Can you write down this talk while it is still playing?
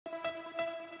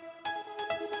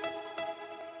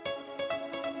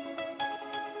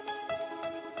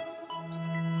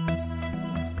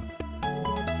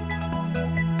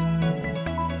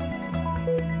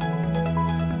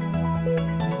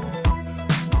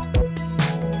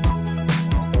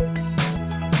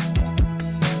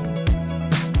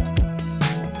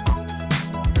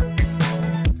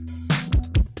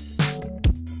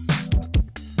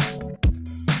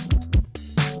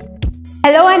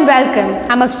welcome.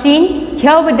 I'm Afshin,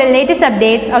 here with the latest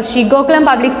updates of Sree Gokulam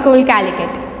Public School,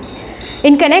 Calicut.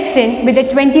 In connection with the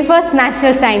 21st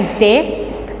National Science Day,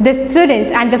 the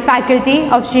students and the faculty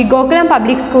of Sree Gokulam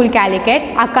Public School,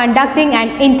 Calicut are conducting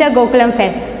an Inter-Gokulam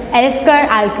Fest, Elixir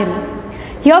Alchemy.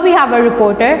 Here we have a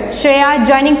reporter, Shreya,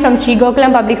 joining from Sree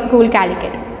Gokulam Public School,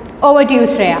 Calicut. Over to you,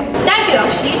 Shreya. Thank you,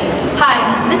 Afshin. Hi,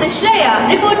 this is Shreya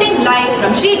reporting live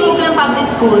from Sree Gokulam Public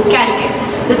School, Calicut.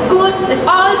 The school is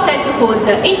all set to host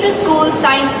the Inter-School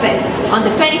Science Fest on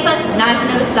the 21st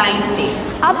National Science Day.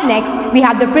 Up next, we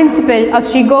have the principal of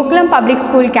Sree Gokulam Public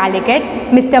School, Calicut,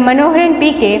 Mr. Manoharan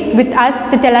PK, with us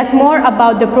to tell us more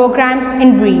about the programs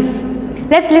in brief.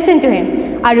 Let's listen to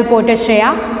him. Our reporter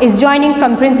Shreya is joining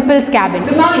from Principal's cabin.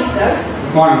 Good morning, sir.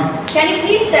 Good morning. Can you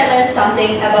please tell us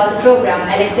something about the program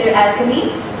Elixir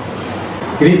Alchemy?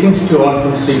 Greetings to all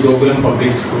from Sree Gokulam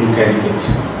Public School, Calicut.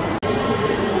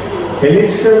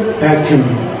 Elixir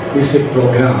Alchemy is a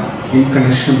program in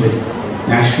connection with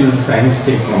National Science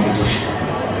Day competition.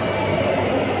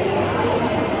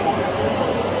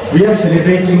 We are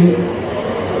celebrating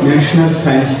National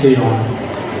Science Day on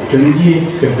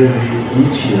 28th February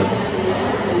each year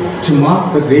to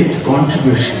mark the great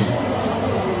contribution,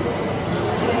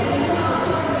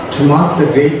 to mark the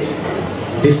great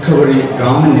discovery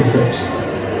Raman effect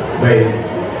by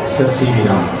Sir C.V.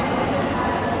 Raman.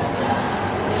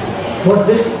 For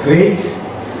this great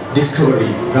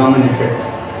discovery, Raman effect,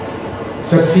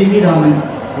 Sir C.V. Raman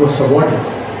was awarded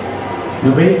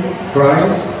Nobel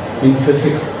Prize in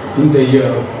Physics in the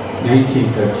year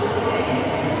 1930.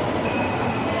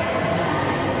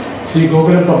 Sree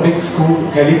Gokulam Public School,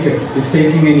 Calicut is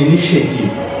taking an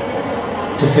initiative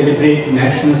to celebrate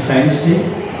National Science Day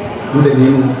in the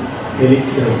name of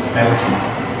Elixir Alchemy.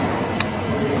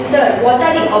 Sir, what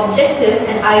are the objectives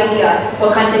and ideas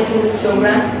for conducting this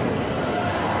program?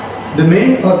 The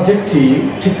main objective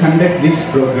to conduct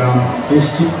this program is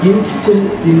to instill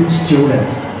in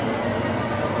students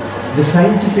the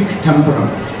scientific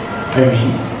temperament,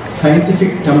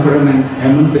 scientific temperament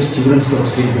among the students of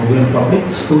Sree Gokulam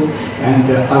Public School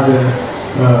and other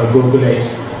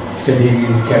Gokulites studying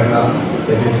in Kerala,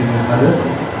 that is in others,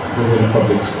 Gokulam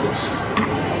Public Schools.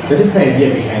 That is the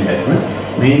idea behind that one.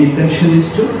 Main intention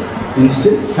is to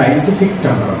instill scientific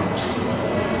temperament.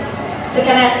 So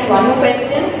can I ask you one more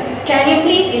question? Can you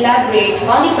please elaborate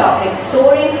on the topic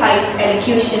Soaring Heights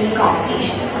Elocution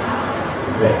Competition?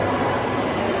 Well,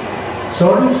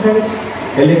 Soaring Heights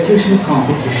Elocution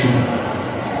Competition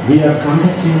we are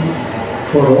conducting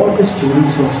for all the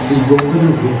students of Sree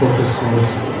Gokulam group of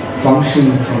schools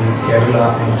functioning from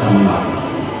Kerala and Tamil Nadu.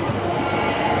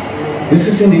 This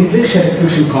is an English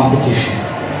elocution competition,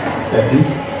 that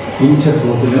means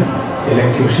Inter-Gokulam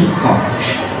Elocution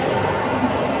Competition.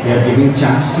 We are giving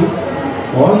chance to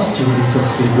all students of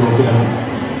Sree Gokulam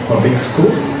Public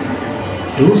Schools.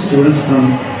 2 students from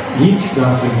each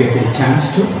class will get a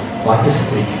chance to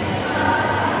participate.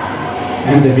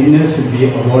 And the winners will be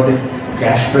awarded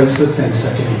cash prizes and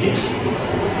certificates.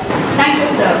 Thank you,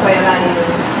 sir, for your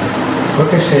valuable time.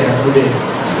 Okay, Shreya, good day.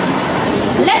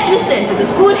 Let's listen to the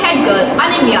school head girl,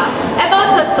 Ananya,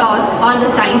 about her thoughts on the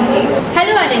Science Day.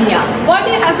 Hello, Ananya. What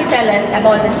do you have to tell us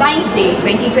about the Science Day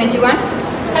 2021?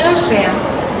 Hello, Shreya.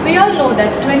 We all know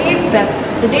that 28th Feb,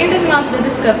 the day that marked the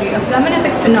discovery of Raman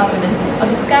effect phenomenon or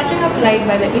the scattering of light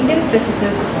by the Indian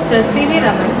physicist Sir C.V.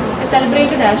 Raman, is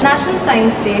celebrated as National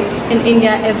Science Day in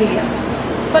India every year.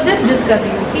 For this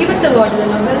discovery, he was awarded the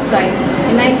Nobel Prize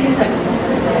in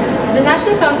 1930. The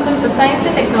National Council for Science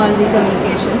and Technology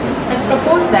Communication has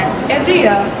proposed that every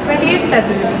year, 28th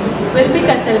February, will be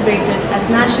celebrated as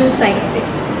National Science Day.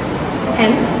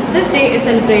 Hence, this day is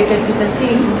celebrated with a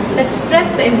theme that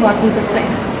spreads the importance of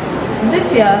science.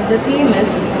 This year, the theme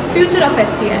is Future of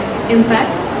STI,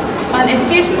 Impacts on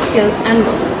Education Skills and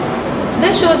Work.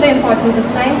 This shows the importance of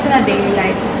science in our daily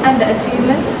life and the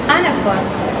achievements and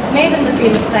efforts made in the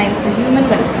field of science for human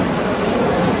welfare.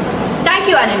 Thank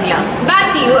you, Ananya. Back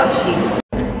to you, Afshin.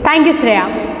 Thank you, Shreya.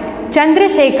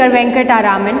 Chandrasekhar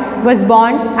Venkataraman was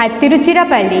born at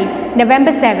Tiruchirappalli,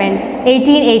 November 7,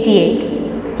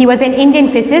 1888. He was an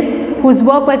Indian physicist whose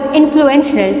work was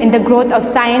influential in the growth of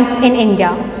science in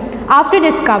India. After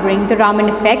discovering the Raman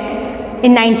effect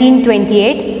in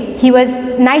 1928, he was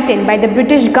knighted by the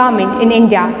British government in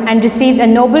India and received a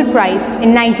Nobel Prize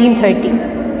in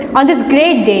 1930. On this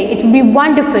great day, it will be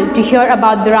wonderful to hear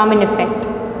about the Raman effect.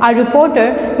 Our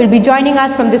reporter will be joining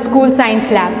us from the school science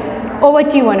lab. Over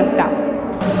to you, Anupta.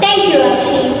 Thank you,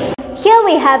 Afshin. Here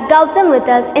we have Gautam with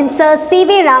us in Sir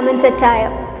C.V. Raman's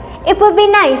attire. It would be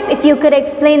nice if you could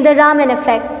explain the Raman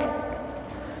effect.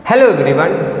 Hello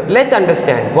everyone, let's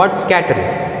understand what's scattering.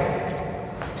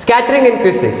 Scattering in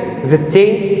physics is a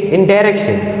change in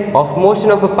direction of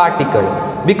motion of a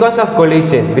particle because of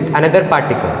collision with another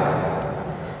particle.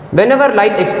 Whenever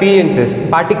light experiences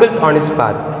particles on its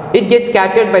path, it gets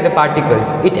scattered by the particles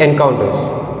it encounters.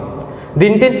 The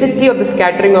intensity of the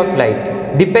scattering of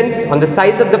light depends on the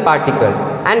size of the particle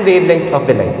and wavelength of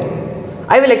the light.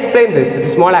 I will explain this with a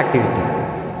small activity.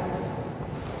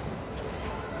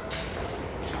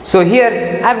 So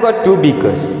here I have got two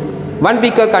beakers. One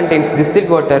beaker contains distilled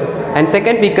water and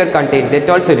second beaker contains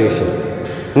Dettol solution.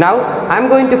 Now I am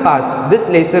going to pass this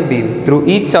laser beam through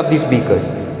each of these beakers.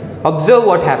 Observe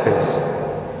what happens.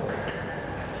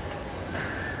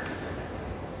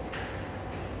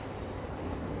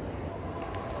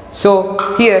 So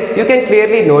here you can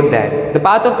clearly note that the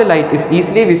path of the light is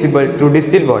easily visible through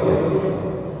distilled water.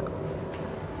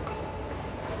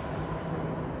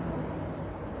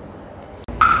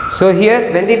 So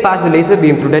here when we pass the laser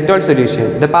beam through Dettol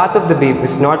solution, the path of the beam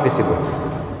is not visible.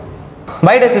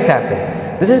 Why does this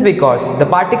happen? This is because the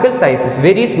particle size is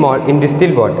very small in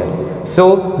distilled water.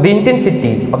 So the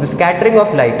intensity of the scattering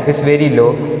of light is very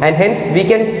low and hence we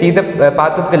can see the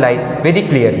path of the light very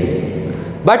clearly.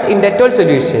 But in Dettol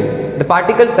solution, the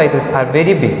particle sizes are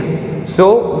very big.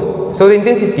 So the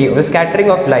intensity of the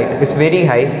scattering of light is very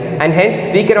high and hence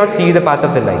we cannot see the path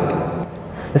of the light.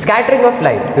 The scattering of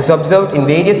light is observed in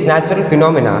various natural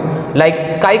phenomena like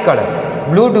sky color,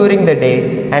 blue during the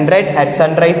day and red at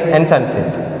sunrise and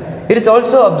sunset. It is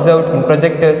also observed in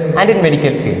projectors and in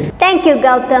medical field. Thank you,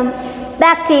 Gautam.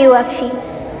 Back to you, Afshi.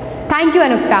 Thank you,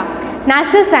 Anukta.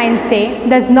 National Science Day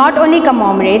does not only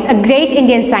commemorate a great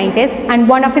Indian scientist and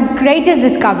one of his greatest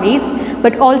discoveries,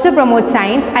 but also promotes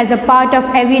science as a part of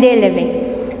everyday living.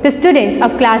 The students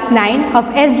of class 9 of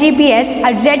SGPS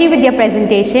are ready with their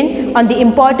presentation on the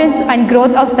importance and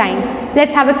growth of science.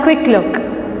 Let's have a quick look.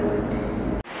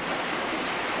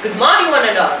 Good morning, one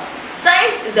and all.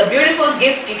 Science is a beautiful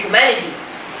gift to humanity.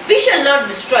 We shall not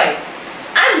destroy it.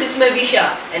 I am Bismay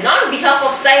Visha, and on behalf of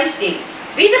Science Day,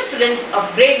 we the students of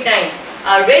grade 9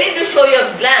 are ready to show you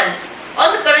a glance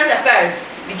on the current affairs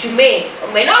which you may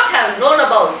or may not have known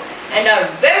about and are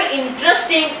very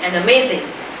interesting and amazing.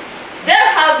 There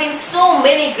have been so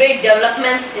many great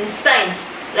developments in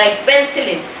science like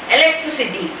penicillin,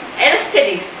 electricity,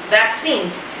 anesthetics,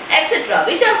 vaccines, etc.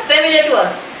 which are familiar to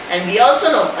us and we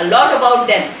also know a lot about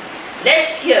them.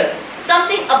 Let's hear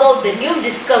something about the new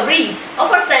discoveries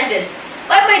of our scientists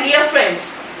by my dear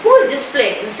friends who will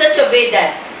display in such a way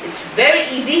that it's very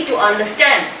easy to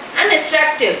understand and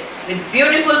attractive with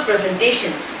beautiful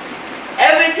presentations.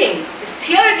 Everything is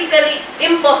theoretically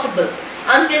impossible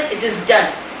until it is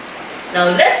done. Now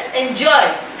let's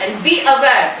enjoy and be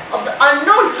aware of the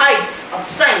unknown heights of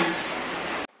science.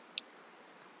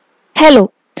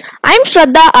 Hello, I am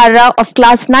Shraddha Arra of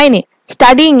class 9A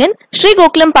studying in Sree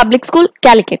Gokulam Public School,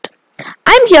 Calicut.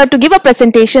 I am here to give a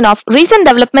presentation of recent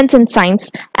developments in science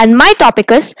and my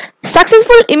topic is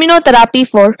Successful Immunotherapy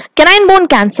for Canine Bone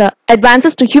Cancer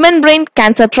Advances to Human Brain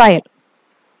Cancer Trial.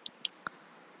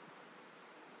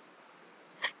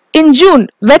 In June,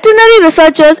 veterinary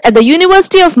researchers at the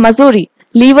University of Missouri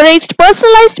leveraged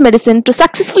personalized medicine to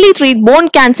successfully treat bone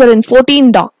cancer in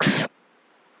 14 dogs.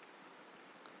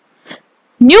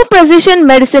 New precision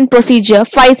medicine procedure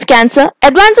fights cancer,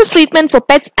 advances treatment for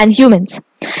pets and humans.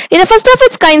 In a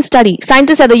first-of-its-kind study,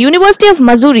 scientists at the University of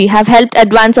Missouri have helped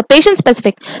advance a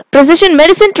patient-specific precision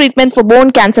medicine treatment for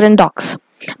bone cancer in dogs.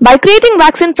 By creating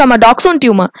vaccine from a dog's own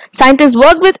tumor, scientists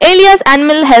worked with Elias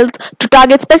Animal Health to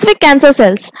target specific cancer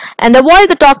cells and avoid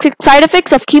the toxic side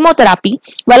effects of chemotherapy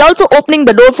while also opening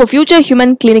the door for future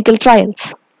human clinical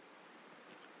trials.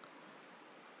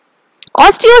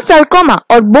 Osteosarcoma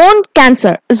or bone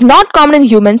cancer is not common in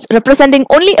humans, representing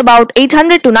only about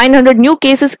 800 to 900 new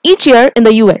cases each year in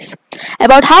the US.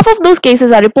 About half of those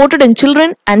cases are reported in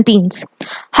children and teens.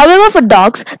 However, for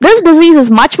dogs, this disease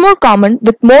is much more common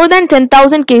with more than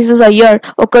 10,000 cases a year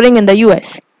occurring in the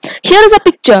US. Here is a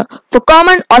picture for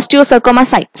common osteosarcoma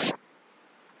sites.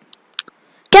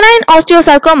 Canine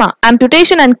osteosarcoma,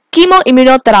 amputation and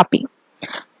chemoimmunotherapy.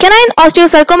 Canine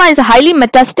osteosarcoma is a highly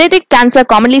metastatic cancer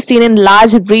commonly seen in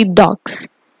large breed dogs.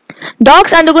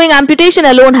 Dogs undergoing amputation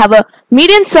alone have a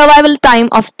median survival time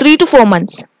of 3 to 4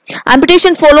 months.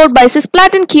 Amputation followed by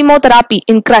cisplatin chemotherapy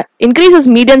increases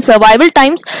median survival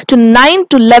times to 9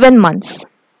 to 11 months.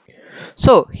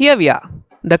 So here we are,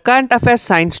 the Current Affairs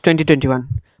Science 2021.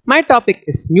 My topic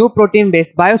is new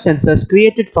protein-based biosensors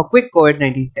created for quick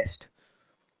COVID-19 test.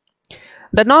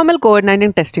 The normal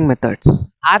COVID-19 testing methods,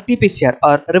 RT-PCR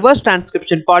or reverse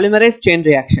transcription polymerase chain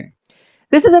reaction.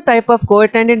 This is a type of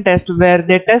COVID-19 test where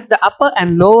they test the upper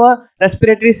and lower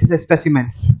respiratory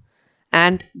specimens.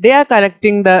 and they are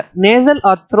collecting the nasal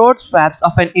or throat swabs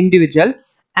of an individual,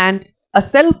 and a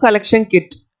self-collection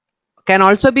kit can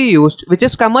also be used, which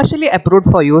is commercially approved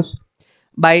for use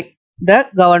by the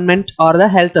government or the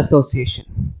health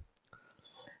association.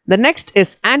 The next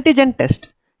is antigen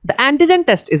test. The antigen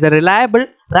test is a reliable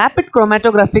rapid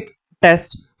chromatographic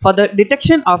test for the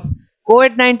detection of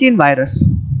COVID-19 virus.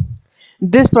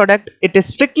 This product, it is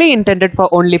strictly intended for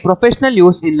only professional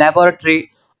use in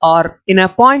laboratory or in a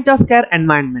point of care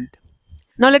environment.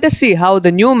 Now let us see how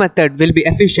the new method will be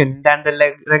efficient than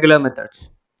the regular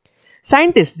methods.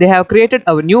 Scientists, they have created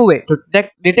a new way to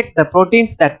detect the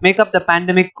proteins that make up the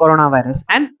pandemic coronavirus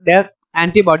and their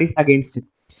antibodies against it.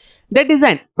 They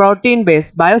designed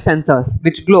protein-based biosensors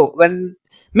which glow when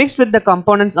mixed with the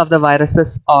components of the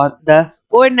viruses or the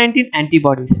COVID-19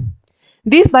 antibodies.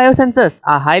 These biosensors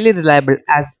are highly reliable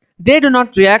as they do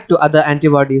not react to other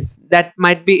antibodies that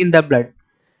might be in the blood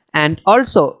and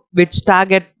also which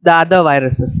target the other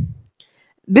viruses.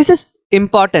 This is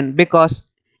important because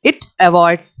it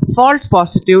avoids false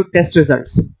positive test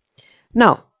results.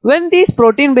 Now, when these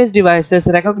protein-based devices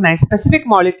recognize specific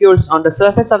molecules on the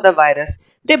surface of the virus,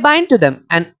 they bind to them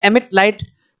and emit light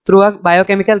through a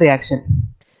biochemical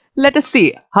reaction. Let us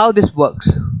see how this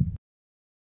works.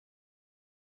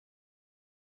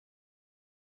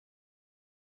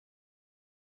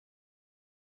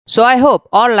 So I hope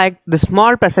all liked the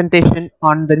small presentation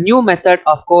on the new method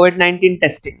of COVID-19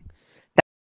 testing.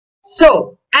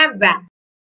 So, I'm back.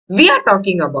 We are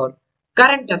talking about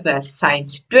Current Affairs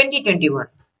Science 2021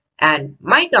 and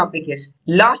my topic is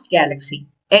Lost Galaxy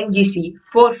Ngc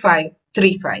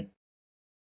 4535.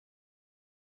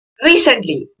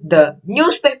 Recently, the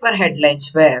newspaper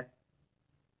headlines were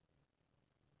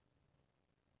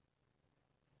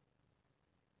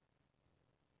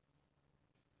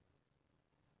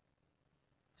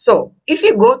So, if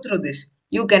you go through this,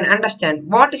 you can understand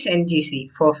what is Ngc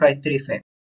 4535.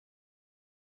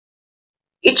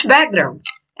 Its background,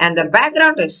 and the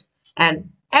background is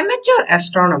an amateur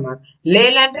astronomer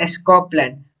Leland S.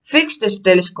 Copeland fixed his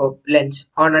telescope lens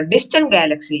on a distant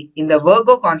galaxy in the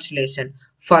Virgo constellation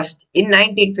first in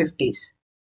 1950s.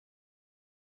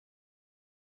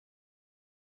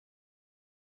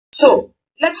 So,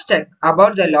 let's check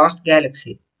about the lost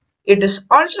galaxy. It is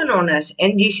also known as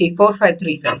Ngc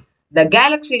 4535. The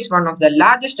galaxy is one of the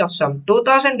largest of some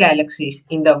 2000 galaxies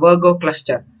in the Virgo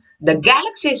cluster. The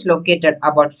galaxy is located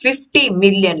about 50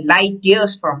 million light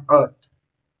years from Earth.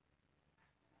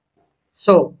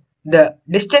 So, the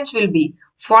distance will be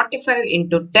 45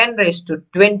 into 10 raised to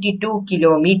 22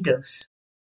 kilometers.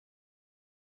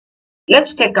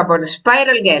 Let's check about the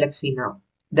spiral galaxy now.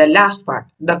 The last part.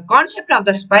 The concept of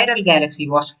the spiral galaxy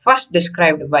was first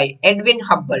described by Edwin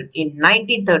Hubble in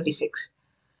 1936.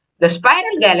 The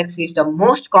spiral galaxy is the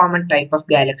most common type of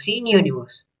galaxy in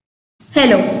universe.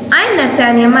 Hello, I am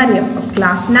Natania Maria of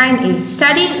class 9A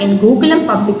studying in Gokulam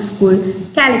Public School,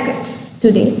 Calicut.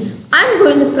 Today, I am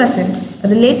going to present a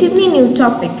relatively new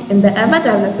topic in the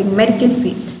ever-developing medical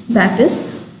field, that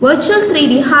is, virtual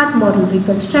 3D heart model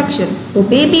reconstruction for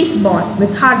babies born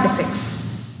with heart defects.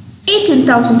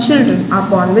 18,000 children are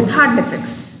born with heart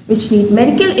defects, which need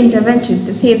medical intervention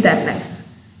to save their life.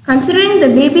 Considering the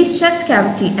baby's chest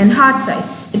cavity and heart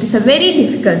size, it is a very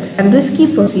difficult and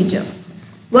risky procedure.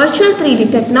 Virtual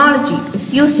 3D technology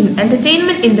is used in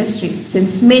entertainment industry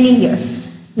since many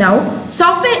years. Now,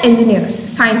 software engineers,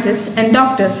 scientists and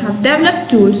doctors have developed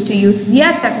tools to use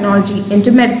VR technology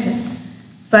into medicine.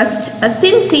 First, a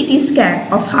thin CT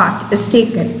scan of heart is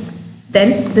taken.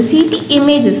 Then, the CT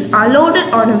images are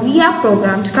loaded on a VR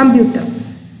programmed computer.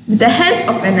 With the help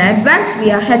of an advanced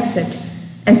VR headset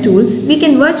and tools, we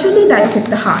can virtually dissect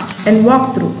the heart and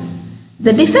walk through.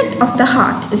 The defect of the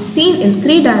heart is seen in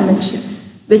 3 dimensions,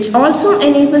 which also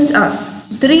enables us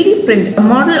to 3D print a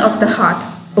model of the heart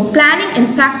for planning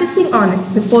and practicing on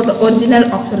it before the original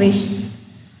operation.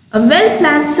 A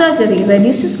well-planned surgery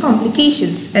reduces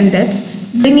complications and deaths,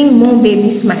 bringing more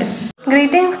baby smiles.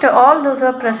 Greetings to all those who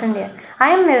are present here.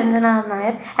 I am Niranjana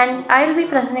Nair and I will be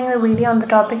presenting a video on the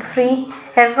topic Free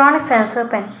Electronic Sensor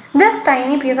Pen. This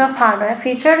tiny piece of hardware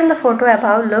featured in the photo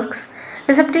above looks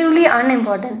deceptively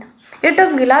unimportant. It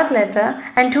took Gilad Ledra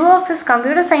and 2 of his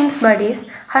computer science buddies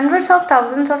hundreds of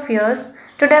thousands of years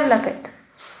to develop it.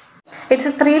 It's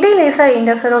a 3D laser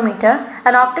interferometer,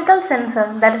 an optical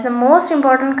sensor that is the most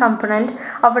important component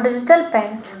of a digital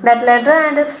pen that Ledra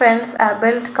and his friends have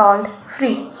built called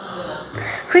Free.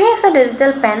 Free is a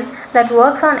digital pen that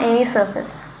works on any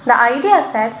surface. The idea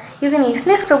is that you can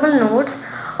easily scribble notes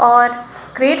or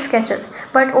create sketches,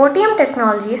 but OTM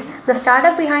Technologies, the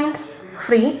startup behind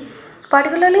Free,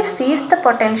 particularly sees the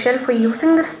potential for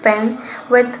using this pen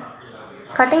with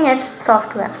cutting-edge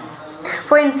software.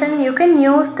 For instance, you can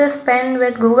use this pen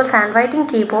with Google's handwriting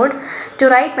keyboard to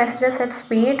write messages at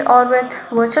speed, or with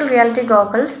virtual reality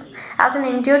goggles as an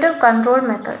intuitive control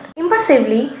method.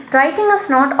 Impressively, writing is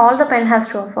not all the pen has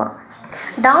to offer.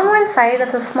 Down one side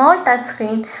is a small touch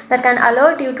screen that can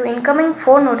alert you to incoming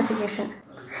phone notification.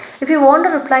 If you want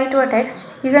to reply to a text,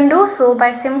 you can do so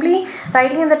by simply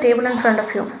writing in the table in front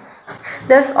of you.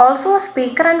 There's also a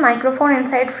speaker and microphone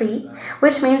inside Free,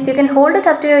 which means you can hold it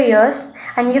up to your ears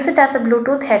and use it as a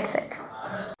Bluetooth headset.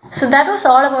 So that was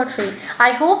all about Free.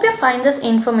 I hope you find this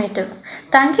informative.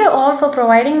 Thank you all for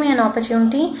providing me an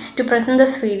opportunity to present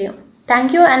this video.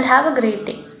 Thank you and have a great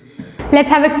day. Let's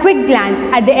have a quick glance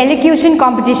at the Elocution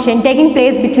competition taking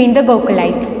place between the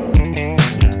Gokulites.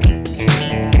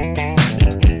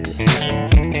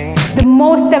 The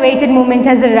most awaited moment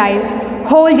has arrived.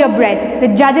 Hold your breath. The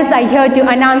judges are here to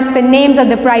announce the names of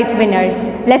the prize winners.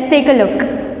 Let's take a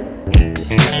look.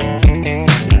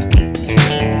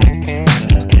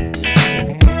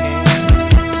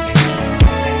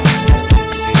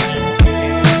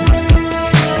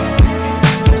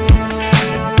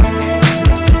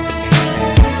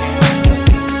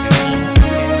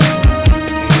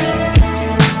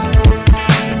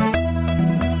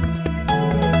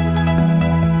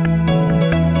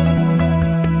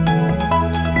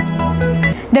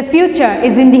 The future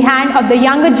is in the hand of the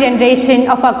younger generation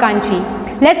of our country.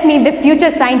 Let's meet the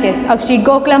future scientists of Sree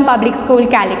Gokulam Public School,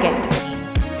 Calicut.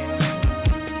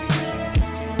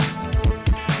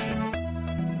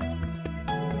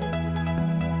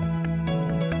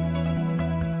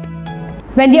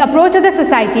 When the approach of the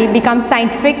society becomes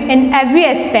scientific in every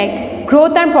aspect,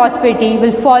 growth and prosperity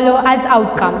will follow as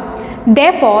outcome.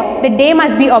 Therefore, the day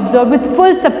must be observed with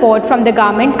full support from the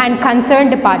government and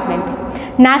concerned departments.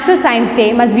 National Science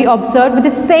Day must be observed with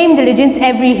the same diligence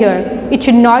every year. It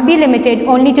should not be limited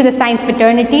only to the science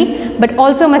fraternity, but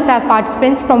also must have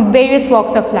participants from various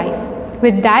walks of life.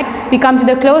 With that, we come to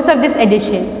the close of this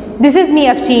edition. This is me,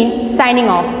 Afshin, signing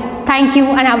off. Thank you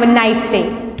and have a nice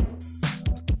day.